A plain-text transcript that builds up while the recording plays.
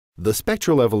The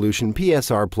Spectral Evolution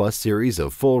PSR Plus series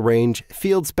of full-range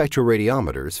field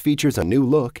spectroradiometers features a new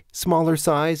look, smaller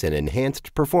size, and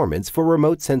enhanced performance for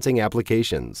remote sensing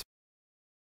applications.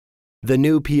 The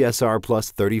new PSR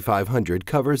Plus 3500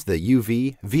 covers the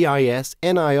UV, VIS,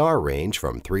 and IR range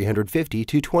from 350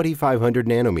 to 2500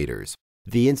 nanometers.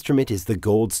 The instrument is the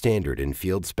gold standard in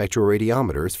field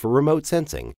spectroradiometers for remote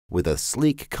sensing, with a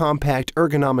sleek, compact,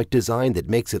 ergonomic design that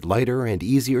makes it lighter and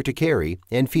easier to carry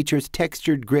and features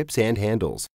textured grips and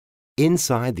handles.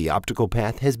 Inside, the optical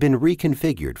path has been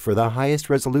reconfigured for the highest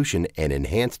resolution and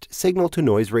enhanced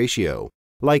signal-to-noise ratio.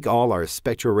 Like all our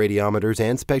spectroradiometers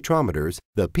and spectrometers,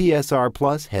 the PSR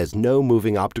Plus has no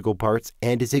moving optical parts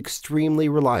and is extremely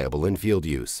reliable in field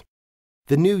use.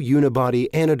 The new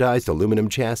unibody anodized aluminum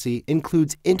chassis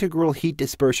includes integral heat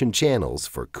dispersion channels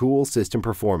for cool system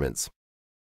performance.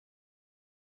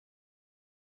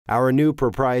 Our new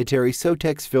proprietary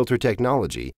SOTEX filter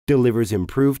technology delivers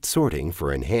improved sorting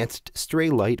for enhanced stray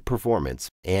light performance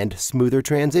and smoother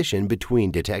transition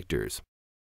between detectors.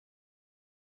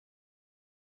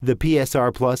 The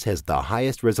PSR Plus has the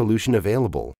highest resolution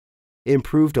available.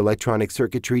 Improved electronic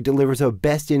circuitry delivers a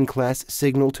best-in-class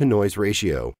signal-to-noise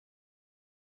ratio.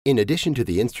 In addition to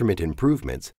the instrument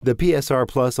improvements, the PSR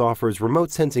Plus offers remote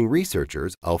sensing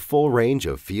researchers a full range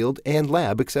of field and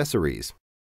lab accessories.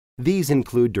 These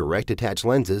include direct attach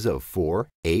lenses of 4,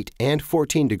 8, and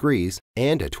 14 degrees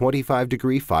and a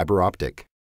 25-degree fiber optic.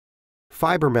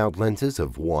 Fiber mount lenses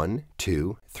of 1,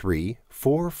 2, 3,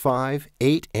 4, 5,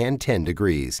 8, and 10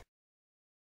 degrees.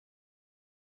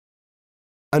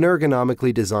 An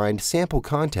ergonomically designed sample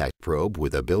contact probe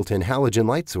with a built-in halogen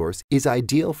light source is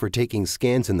ideal for taking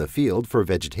scans in the field for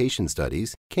vegetation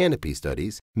studies, canopy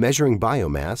studies, measuring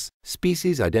biomass,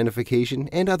 species identification,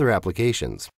 and other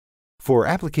applications. For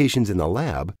applications in the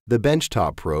lab, the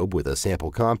benchtop probe with a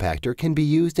sample compactor can be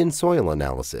used in soil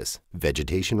analysis,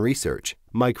 vegetation research,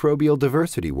 microbial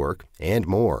diversity work, and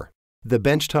more. The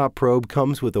benchtop probe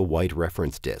comes with a white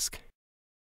reference disc.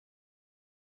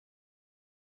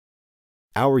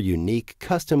 Our unique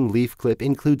custom leaf clip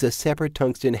includes a separate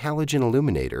tungsten halogen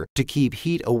illuminator to keep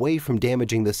heat away from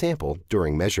damaging the sample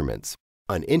during measurements.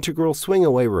 An integral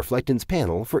swing-away reflectance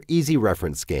panel for easy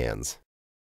reference scans.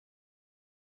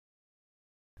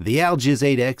 The Algiz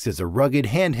 8X is a rugged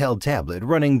handheld tablet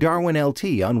running DARWIN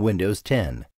LT on Windows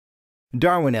 10.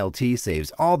 DARWIN LT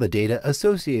saves all the data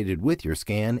associated with your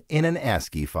scan in an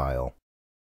ASCII file.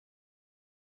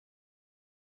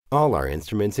 All our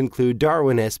instruments include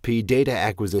DARWIN SP Data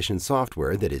Acquisition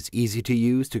software that is easy to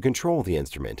use to control the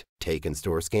instrument, take and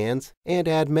store scans, and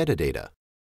add metadata.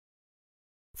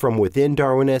 From within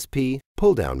DARWIN SP,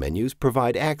 pull-down menus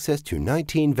provide access to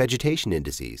 19 vegetation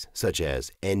indices such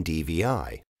as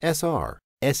NDVI, SR,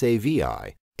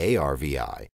 SAVI,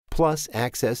 ARVI, plus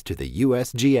access to the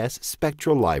USGS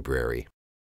Spectral library.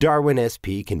 DARWIN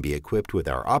SP can be equipped with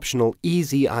our optional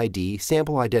EasyID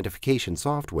sample identification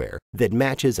software that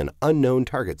matches an unknown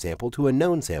target sample to a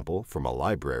known sample from a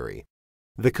library.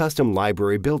 The custom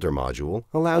library builder module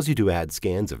allows you to add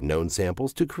scans of known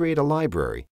samples to create a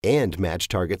library and match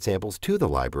target samples to the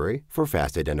library for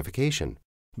fast identification.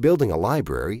 Building a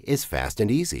library is fast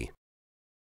and easy.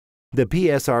 The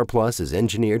PSR Plus is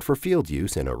engineered for field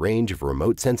use in a range of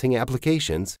remote sensing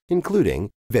applications, including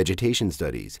vegetation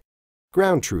studies,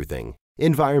 ground truthing,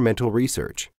 environmental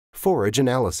research, forage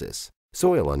analysis,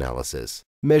 soil analysis,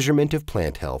 measurement of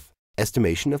plant health,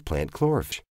 estimation of plant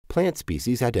chlorophyll, plant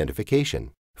species identification,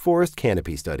 forest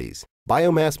canopy studies,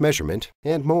 biomass measurement,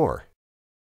 and more.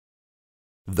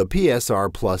 The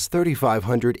PSR Plus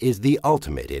 3500 is the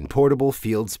ultimate in portable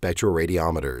field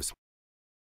spectroradiometers.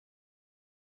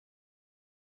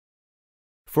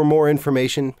 For more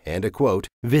information and a quote,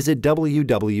 visit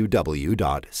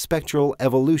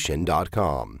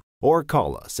www.spectralevolution.com or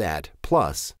call us at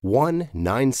 +1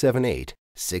 978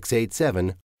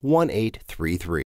 687 1833.